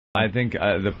I think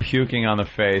the puking on the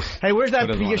face. Hey, where's that?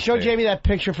 You showed Jamie that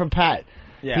picture from Pat.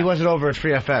 Yeah. He wasn't over at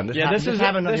Free FM. This is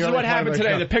what happened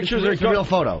today. The pictures are a real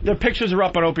photo. The pictures are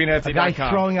up on OpieandAnthony.com. A guy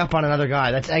throwing up on another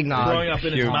guy. That's eggnog. Throwing up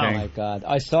in his mouth. Oh my God!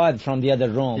 I saw it from the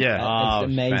other room. Yeah, it's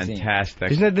amazing.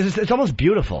 Fantastic. Isn't it? It's almost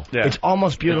beautiful. Yeah. It's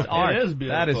almost beautiful. It's art. It is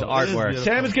beautiful. That is artwork.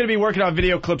 Sam is going to be working on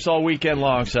video clips all weekend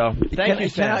long. So thank you,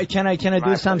 Sam. Can I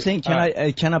do something? Can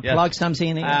I plug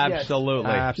something? Absolutely.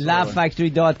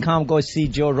 LaughFactory.com. Go see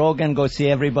Joe Rogan. Go see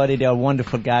everybody. They are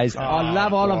wonderful guys. I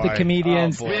love all of the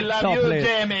comedians. We love you,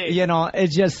 Jamie. You know.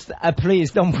 It's just,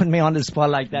 please don't put me on the spot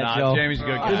like that, Joe. Jamie's a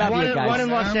good guy. I love you guys. One in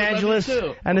Los Angeles,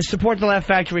 and to support the Laugh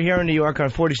Factory here in New York on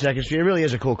 42nd Street. It really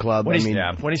is a cool club. When he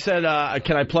said,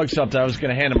 "Can I plug something?" I was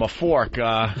going to hand him a fork.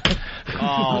 Opie.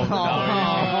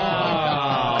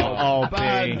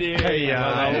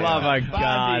 I love a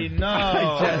God. We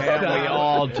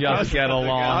all just get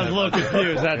along. I was a little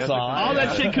confused, that's all. All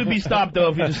that shit could be stopped, though,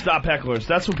 if you just stop hecklers.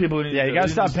 That's what people need to do. You got to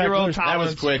stop hecklers. That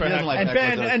was quick.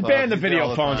 And ban the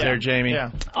video phones there, Jamie.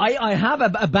 Yeah. I have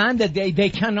a band that they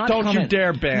cannot Don't come you in.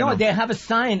 dare ban No, them. they have a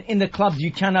sign in the clubs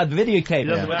you cannot videotape.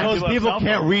 Those people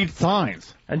can't read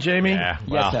signs. And Jamie,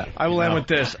 yes, sir. I will end with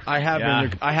this. I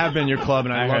have been your club,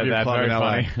 and I love your club in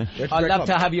LA. I'd love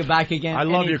to have you back again. I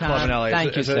love your club in LA.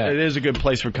 Thank you, sir. It is a good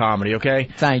place for comedy. Okay.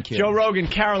 Thank you. Joe Rogan,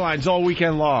 Caroline's all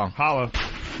weekend long. Holla.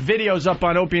 Videos up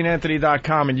on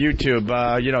OpieandAnthony.com and YouTube.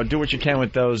 Do what you can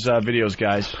with those videos,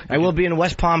 guys. I will be in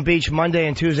West Palm Beach Monday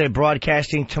and Tuesday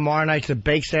broadcasting. Tomorrow night's a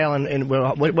bake sale, and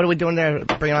what are we doing there?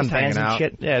 Bringing on bands and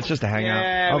shit? Yeah, it's just a hangout.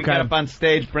 Yeah, we got up on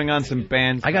stage, bring on some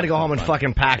bands. I got to go home and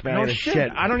fucking pack, man. No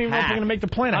shit. I don't even know if we're going to make the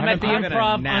plane. I'm at the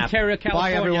Improv, Ontario, California.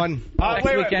 Bye, everyone.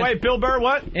 Wait, Bill Burr,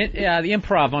 what? The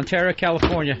Improv, Ontario,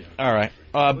 California. All right.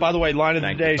 By the way, Line of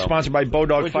the Day, sponsored by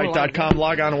BowDogFight.com.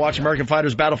 Log on and watch American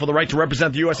fighters battle for the right to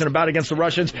represent the U.S. in a bout against the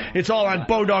Russians. It's all on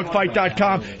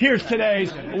BowDogFight.com. Here's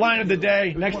today's Line of the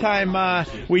Day. Next time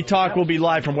we talk, we'll be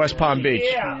live from West Palm Beach.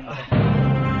 Yeah.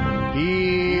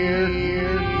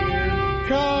 Here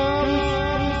comes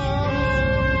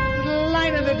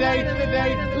Line of the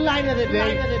Day. Line of the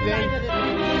Day.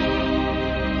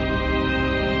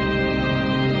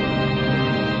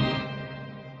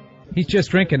 He's just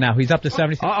drinking now. He's up to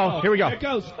 76. Uh-oh, here we go. Here it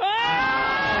goes. Oh,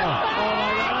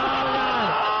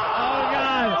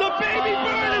 God. The baby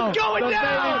bird is going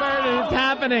down. The baby bird is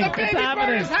happening. It's happening.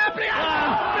 Bird is happening.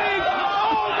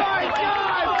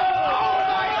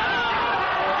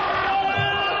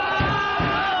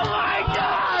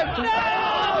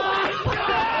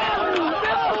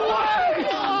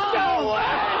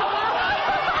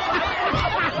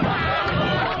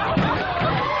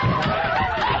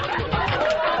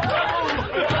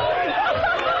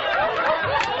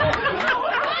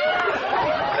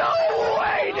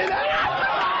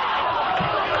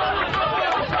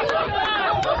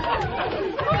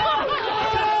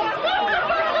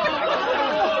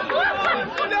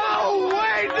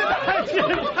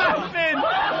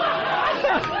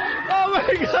 Oh,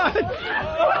 my God.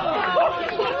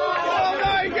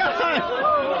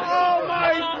 Oh,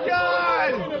 my God.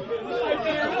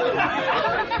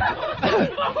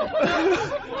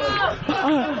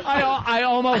 No. I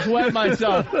almost wet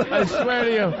myself. I swear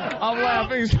to you. I'm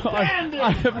laughing so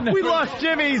hard. We lost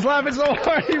Jimmy. He's laughing so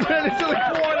hard he ran into the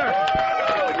corner.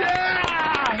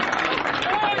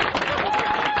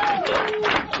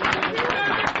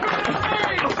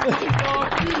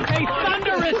 A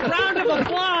thunderous round of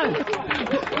applause.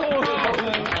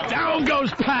 Down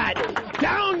goes Pat.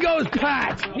 Down goes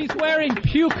Pat. He's wearing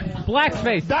puke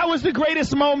blackface. That was the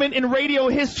greatest moment in radio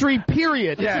history,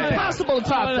 period. Yeah, it's impossible to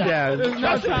top that. Yeah, there's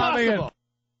no topping it.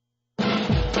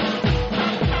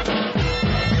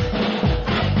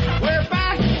 We're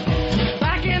back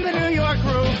in the New York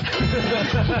groove.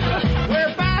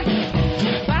 We're back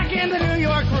in the New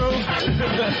York groove.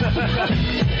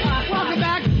 Welcome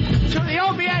back to the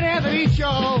Opie and Anthony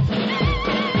Show.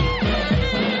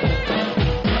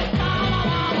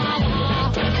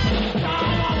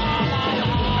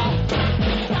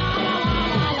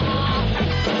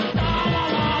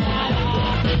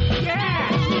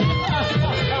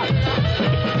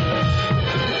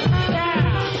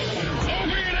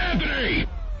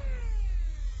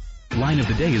 Line of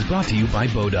the Day is brought to you by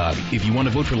Bodog. If you want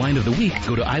to vote for Line of the Week,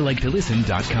 go to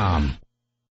iliketolisten.com.